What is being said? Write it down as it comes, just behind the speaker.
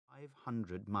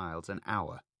500 miles an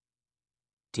hour.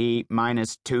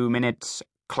 T-minus 2 minutes.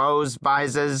 Close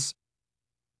visors.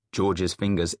 George's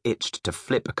fingers itched to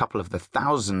flip a couple of the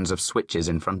thousands of switches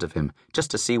in front of him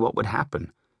just to see what would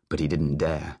happen, but he didn't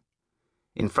dare.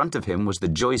 In front of him was the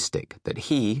joystick that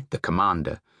he, the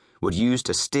commander, would use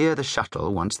to steer the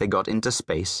shuttle once they got into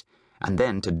space and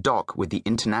then to dock with the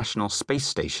International Space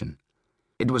Station.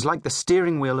 It was like the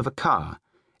steering wheel of a car,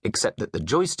 except that the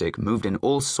joystick moved in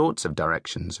all sorts of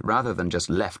directions rather than just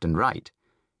left and right.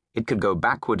 It could go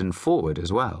backward and forward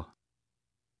as well.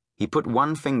 He put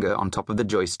one finger on top of the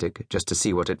joystick just to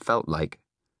see what it felt like.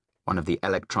 One of the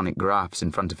electronic graphs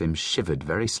in front of him shivered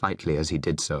very slightly as he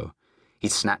did so. He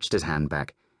snatched his hand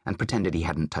back and pretended he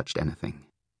hadn't touched anything.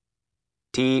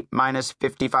 T-minus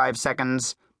 55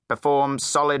 seconds. Perform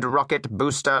solid rocket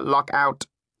booster lockout.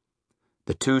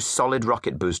 The two solid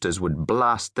rocket boosters would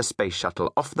blast the space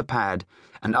shuttle off the pad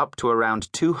and up to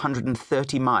around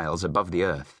 230 miles above the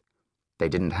Earth. They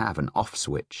didn't have an off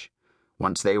switch.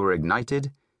 Once they were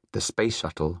ignited, the space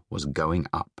shuttle was going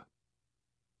up.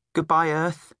 "Goodbye,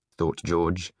 Earth," thought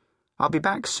George. "I'll be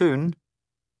back soon."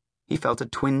 He felt a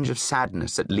twinge of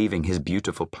sadness at leaving his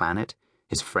beautiful planet,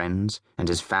 his friends, and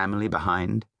his family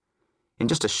behind. In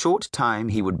just a short time,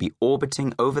 he would be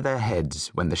orbiting over their heads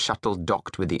when the shuttle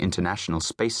docked with the International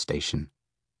Space Station.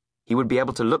 He would be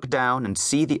able to look down and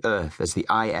see the Earth as the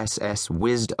ISS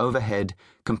whizzed overhead,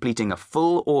 completing a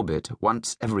full orbit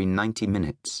once every 90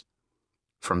 minutes.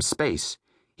 From space,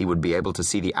 he would be able to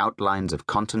see the outlines of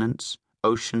continents,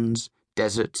 oceans,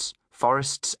 deserts,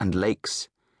 forests, and lakes,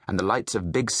 and the lights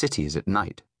of big cities at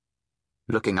night.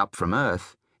 Looking up from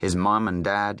Earth, his mom and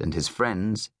dad and his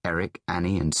friends, Eric,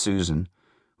 Annie, and Susan,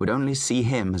 would only see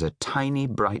him as a tiny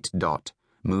bright dot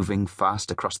moving fast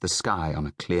across the sky on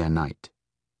a clear night.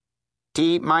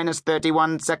 T-minus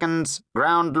 31 seconds.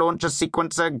 Ground launcher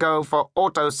sequencer go for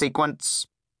auto sequence.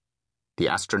 The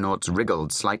astronauts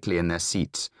wriggled slightly in their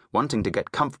seats, wanting to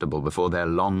get comfortable before their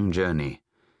long journey.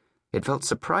 It felt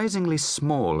surprisingly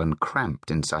small and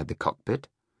cramped inside the cockpit.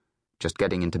 Just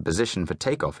getting into position for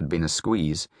takeoff had been a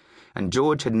squeeze, and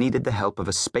George had needed the help of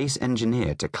a space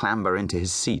engineer to clamber into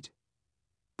his seat.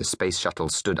 The space shuttle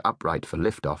stood upright for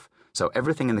liftoff, so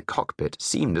everything in the cockpit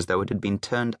seemed as though it had been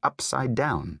turned upside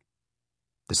down.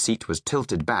 The seat was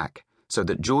tilted back, so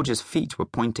that George's feet were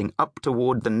pointing up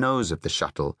toward the nose of the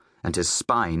shuttle, and his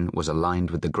spine was aligned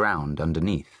with the ground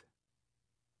underneath.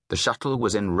 The shuttle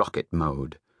was in rocket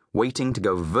mode, waiting to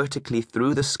go vertically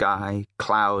through the sky,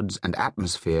 clouds, and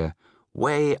atmosphere,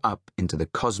 way up into the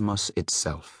cosmos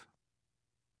itself.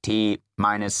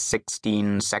 T-minus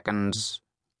 16 seconds,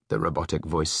 the robotic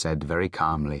voice said very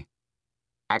calmly.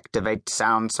 Activate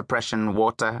sound suppression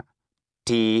water.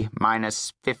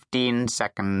 T-minus 15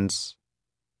 seconds.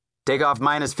 Take off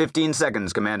minus 15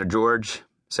 seconds, Commander George,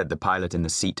 said the pilot in the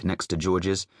seat next to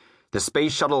George's. The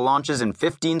space shuttle launches in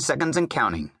 15 seconds and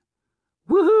counting.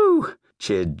 Woohoo!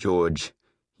 Cheered George.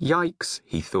 Yikes,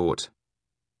 he thought.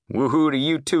 Woohoo to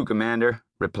you too, Commander,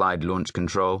 replied Launch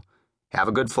Control. Have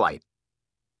a good flight.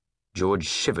 George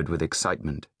shivered with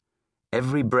excitement.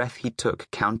 Every breath he took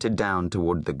counted down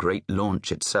toward the great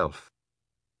launch itself.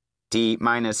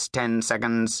 T-minus 10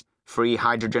 seconds. Free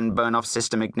hydrogen burn-off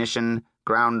system ignition.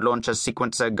 Ground launcher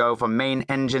sequencer go for main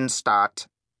engine start.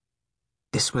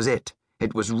 This was it.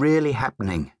 It was really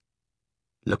happening.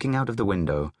 Looking out of the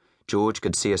window, George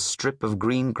could see a strip of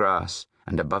green grass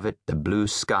and above it the blue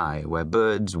sky where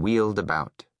birds wheeled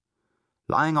about.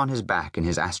 Lying on his back in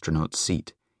his astronaut's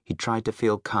seat, he tried to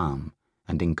feel calm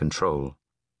and in control.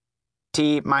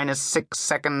 T-minus 6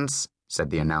 seconds, said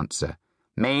the announcer.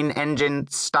 Main engine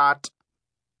start.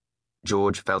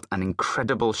 George felt an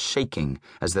incredible shaking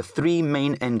as the 3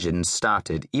 main engines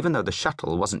started, even though the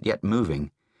shuttle wasn't yet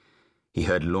moving. He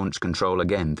heard Launch Control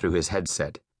again through his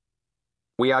headset.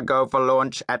 We are go for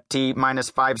launch at T-minus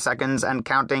 5 seconds and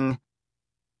counting.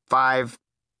 5,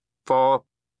 4,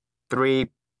 3,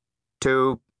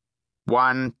 2,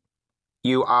 1.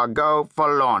 You are go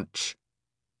for launch.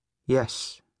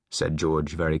 Yes, said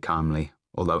George very calmly,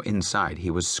 although inside he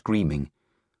was screaming.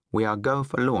 We are go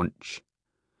for launch.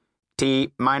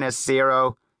 T-minus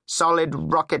 0. Solid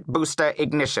rocket booster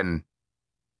ignition.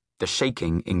 The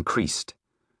shaking increased.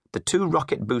 The 2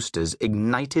 rocket boosters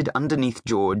ignited underneath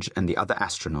George and the other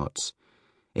astronauts.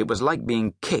 It was like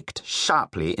being kicked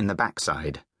sharply in the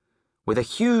backside. With a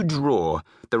huge roar,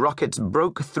 the rockets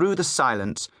broke through the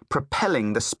silence,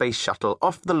 propelling the space shuttle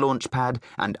off the launch pad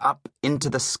and up into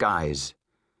the skies.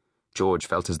 George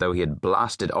felt as though he had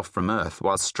blasted off from Earth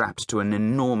while strapped to an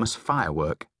enormous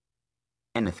firework.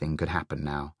 Anything could happen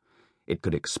now. It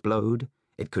could explode,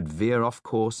 it could veer off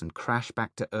course and crash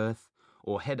back to Earth,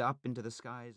 or head up into the skies.